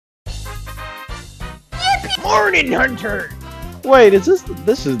Morning, Hunter! Wait, is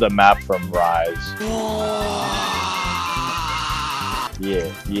this is the map from Rise?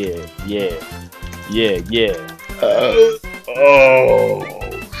 Yeah. Oh,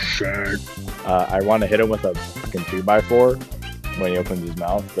 shit. I want to hit him with a fucking 2x4 when he opens his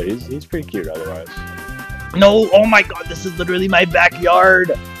mouth, but he's pretty cute otherwise. No, oh my god, this is literally my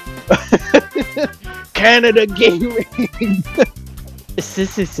backyard! Canada Gaming!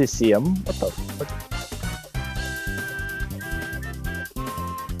 Sissy-sissy-um. What the fuck?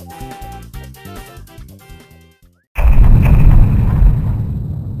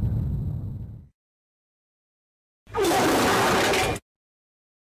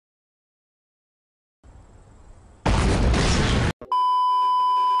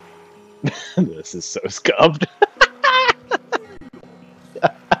 This is so scuffed.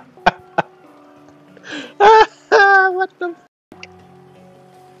 What the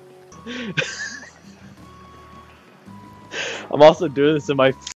I'm also doing this in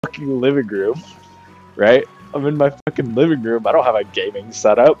my fucking living room, right? I'm in my fucking living room. I don't have a gaming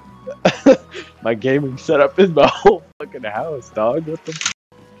setup. My gaming setup is my whole fucking house, dog. What the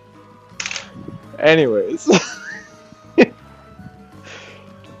Anyways.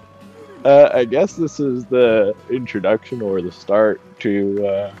 I guess this is the introduction or the start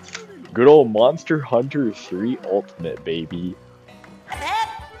to good old Monster Hunter 3 Ultimate, baby.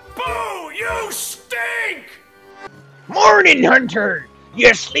 Boo! You stink! Morning, Hunter!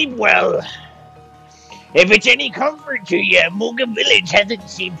 You sleep well. If it's any comfort to you, Moga Village hasn't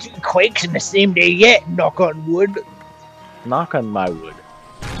seen 2 quakes in the same day yet, knock on wood. Knock on my wood.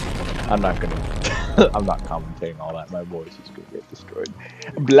 I'm not gonna... I'm not commentating all that. My voice is gonna get destroyed.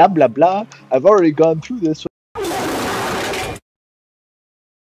 Blah blah blah. I've already gone through this.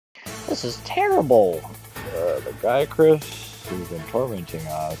 This is terrible. The guy Chris who's been tormenting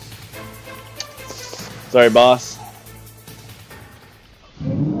us. Sorry, boss.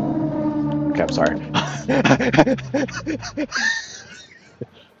 Okay, I'm sorry.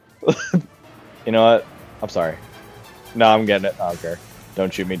 You know what? I'm sorry. No, I'm getting it. I don't care.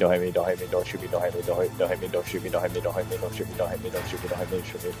 Don't shoot me, don't hit me, don't hit me, don't shoot me, don't hit me, don't hit me, don't shoot me, don't hit me, don't hit me, don't shoot me, don't hit me, don't shoot me, don't hit me, don't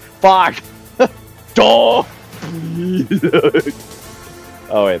shoot me. Fuck! Oh!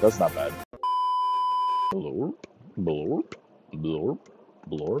 Oh wait, that's not bad. Blorp, blorp, blorp,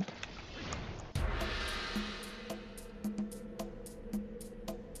 blorp.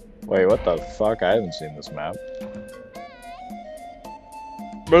 Wait, what the fuck? I haven't seen this map.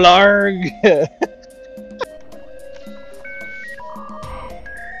 Blarg!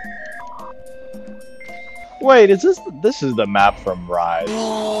 Wait, is this is the map from Rise?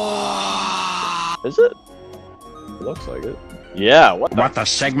 Is it? It looks like it. Yeah, what the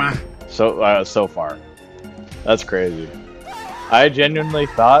Sigma? So far. That's crazy. I genuinely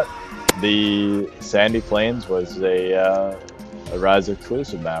thought the Sandy Plains was a Rise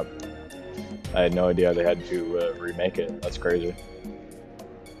exclusive map. I had no idea they had to remake it. That's crazy.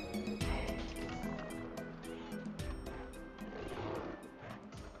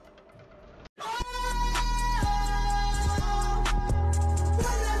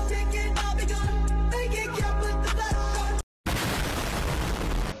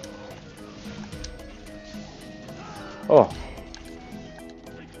 Oh.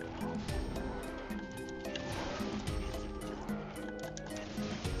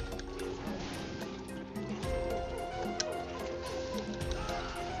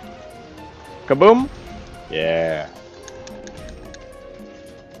 Kaboom! Yeah.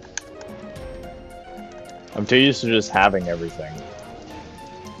 I'm too used to just having everything.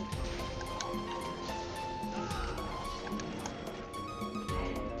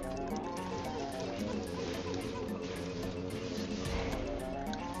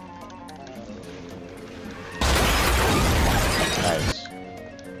 Nice.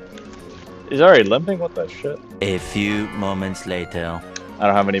 He's already limping? What the shit? A few moments later. I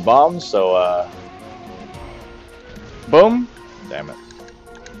don't have any bombs, so boom! Damn it.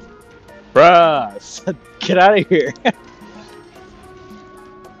 Bruh! Get out of here!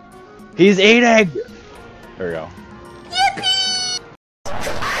 He's eating! There we go. Yippee!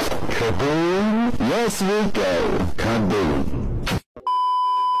 Kaboom! Yes, we go! Kaboom!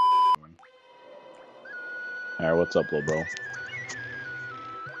 Alright, what's up, little bro?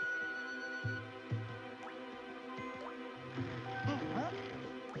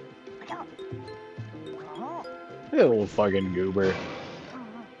 You little fucking goober.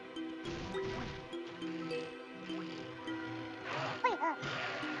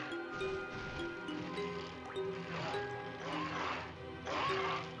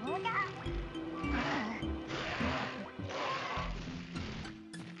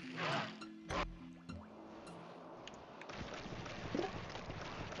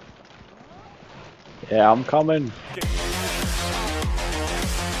 Yeah, I'm coming.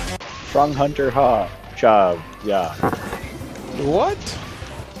 Strong hunter, ha. Job, yeah. What?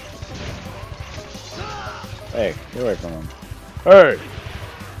 Hey, get away from him. Hey!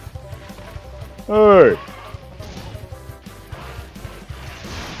 Hey!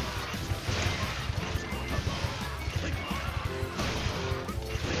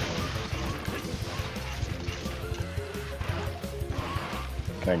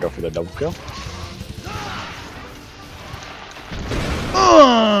 Can I go for the double kill?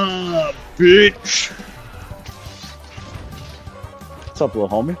 Bitch! What's up, little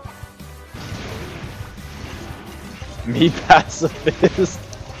homie? Me pacifist.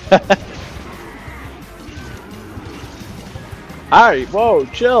 Alright, whoa,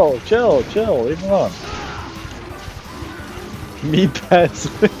 chill, leave him alone. Me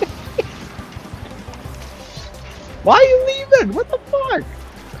pacifist. Why are you leaving? What the fuck?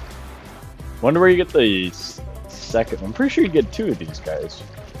 Wonder where you get the second. I'm pretty sure you get two of these guys.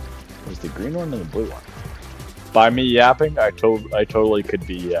 There's the green one and the blue one. By me yapping, I totally could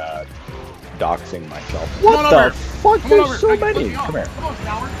be doxing myself. What the fuck? There's so many. Come here. Come on,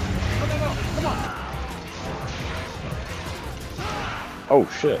 coward. Come on. Oh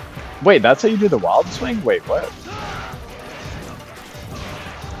shit. Wait, that's how you do the wild swing? Wait, what?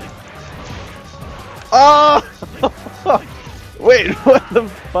 Oh! Wait, what the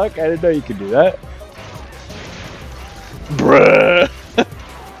fuck? I didn't know you could do that. Bruh!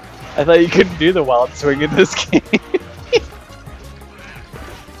 I thought you couldn't do the wild swing in this game.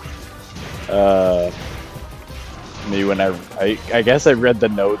 Me when I guess I read the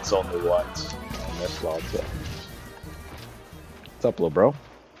notes only once on this wild swing. What's up, little bro?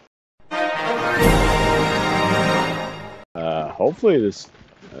 Hopefully this...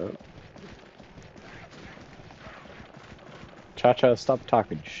 Cha-Cha, stop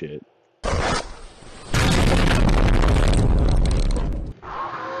talking shit.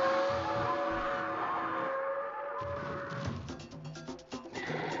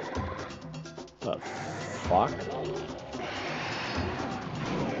 The fuck?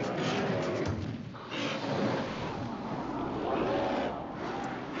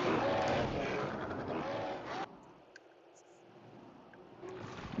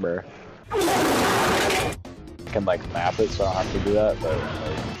 Bruh. I can like map it so I don't have to do that, but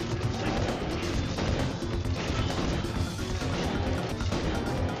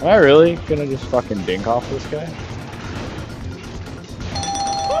am I really gonna just fucking dink off this guy?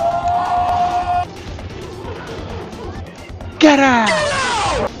 Get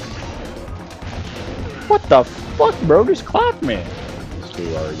out! What the fuck, bro? Just clap me. These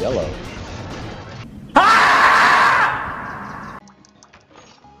two are yellow.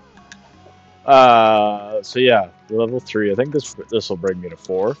 So yeah, level 3. I think this will bring me to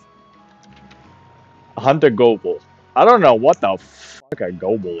 4. Hunt a Gobble. I don't know what the fuck a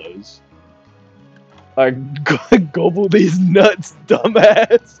Gobble is. Gobble these nuts,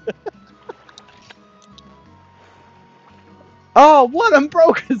 dumbass. Oh, what? I'm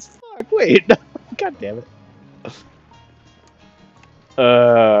broke as fuck. Wait, god damn it.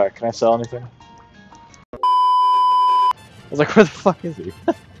 Can I sell anything? I was like, where the fuck is he?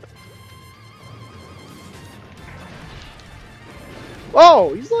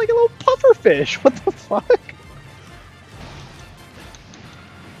 Oh, he's like a little pufferfish. What the fuck?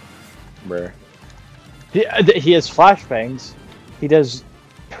 Bruh. He has flashbangs. He does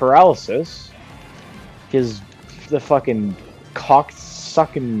paralysis. He has the fucking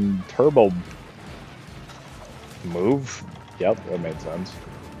cock-sucking turbo move. Yep, that made sense.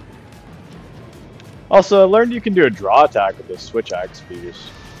 Also, I learned you can do a draw attack with the switch axe if you just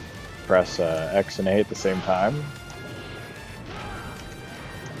press X and A at the same time.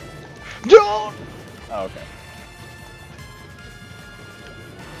 Don't! Oh, okay.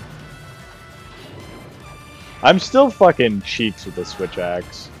 I'm still fucking cheeks with the switch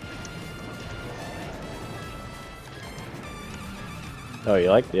axe. Oh, you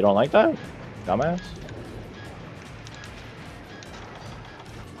don't like that? Dumbass?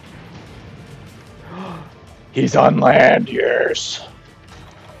 He's on land, yes!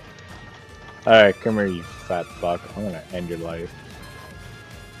 Alright, come here, you fat fuck. I'm gonna end your life.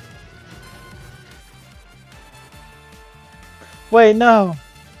 Wait, no!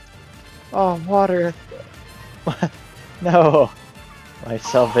 Oh, water. No! My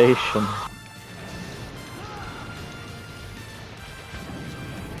salvation.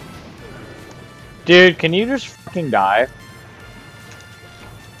 Dude, can you just fucking die?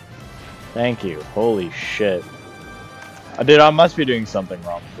 Thank you. Holy shit. Dude, I must be doing something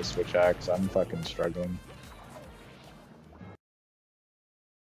wrong with the switch axe. I'm fucking struggling.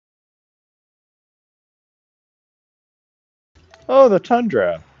 Oh, the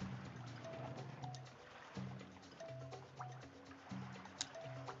tundra.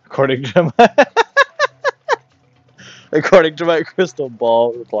 According to my according to my crystal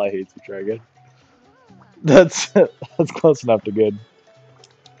ball, reply hates the dragon. That's close enough to good.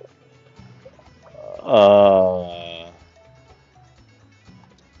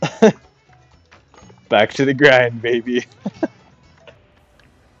 Back to the grind, baby.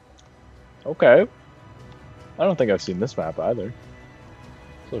 Okay. I don't think I've seen this map either.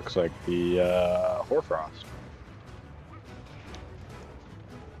 This looks like the Hoarfrost.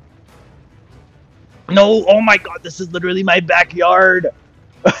 No, oh my god, this is literally my backyard.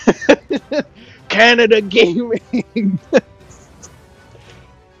 Canada Gaming.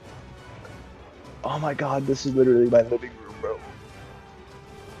 Oh my god, this is literally my living room, bro.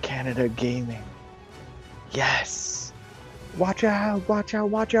 Canada Gaming. Yes. Watch out, watch out,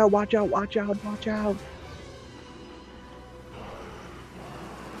 watch out, watch out, watch out, watch out.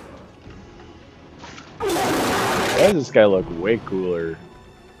 Why does this guy look way cooler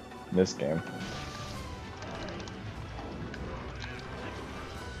in this game?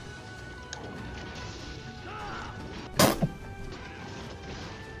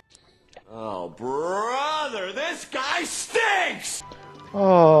 Oh, brother, this guy stinks!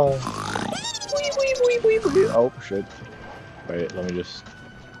 Oh. Oh, shit. Wait, let me just...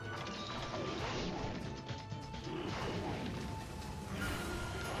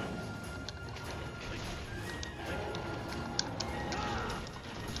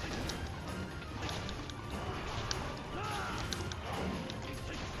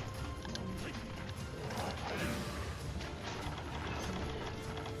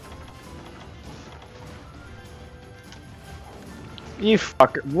 You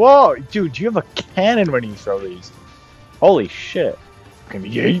fucker. Whoa, dude, you have a cannon when you throw these. Holy shit. Can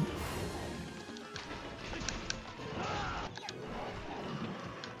you yeet?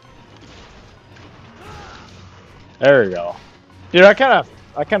 There we go. Dude, I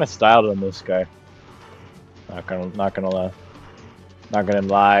kinda styled on this guy. Not gonna lie. Not gonna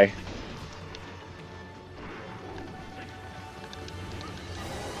lie.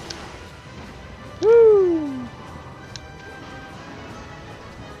 Woo!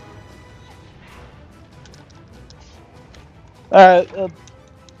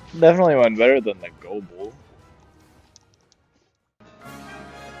 Definitely one better than the Go Bull.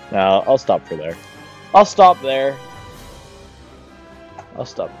 Now, I'll stop for there. I'll stop there.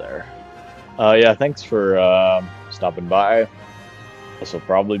 Yeah, thanks for stopping by. This will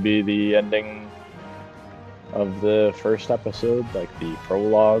probably be the ending of the first episode, like the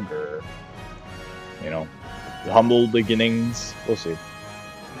prologue, or, you know, the humble beginnings. We'll see.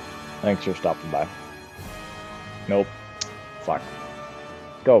 Thanks for stopping by. Nope. Fuck.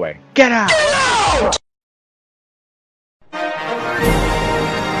 Go away. Get out! Get out!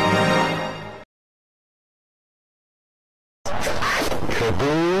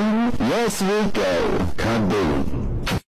 Kaboom! Yes, we go. Kaboom!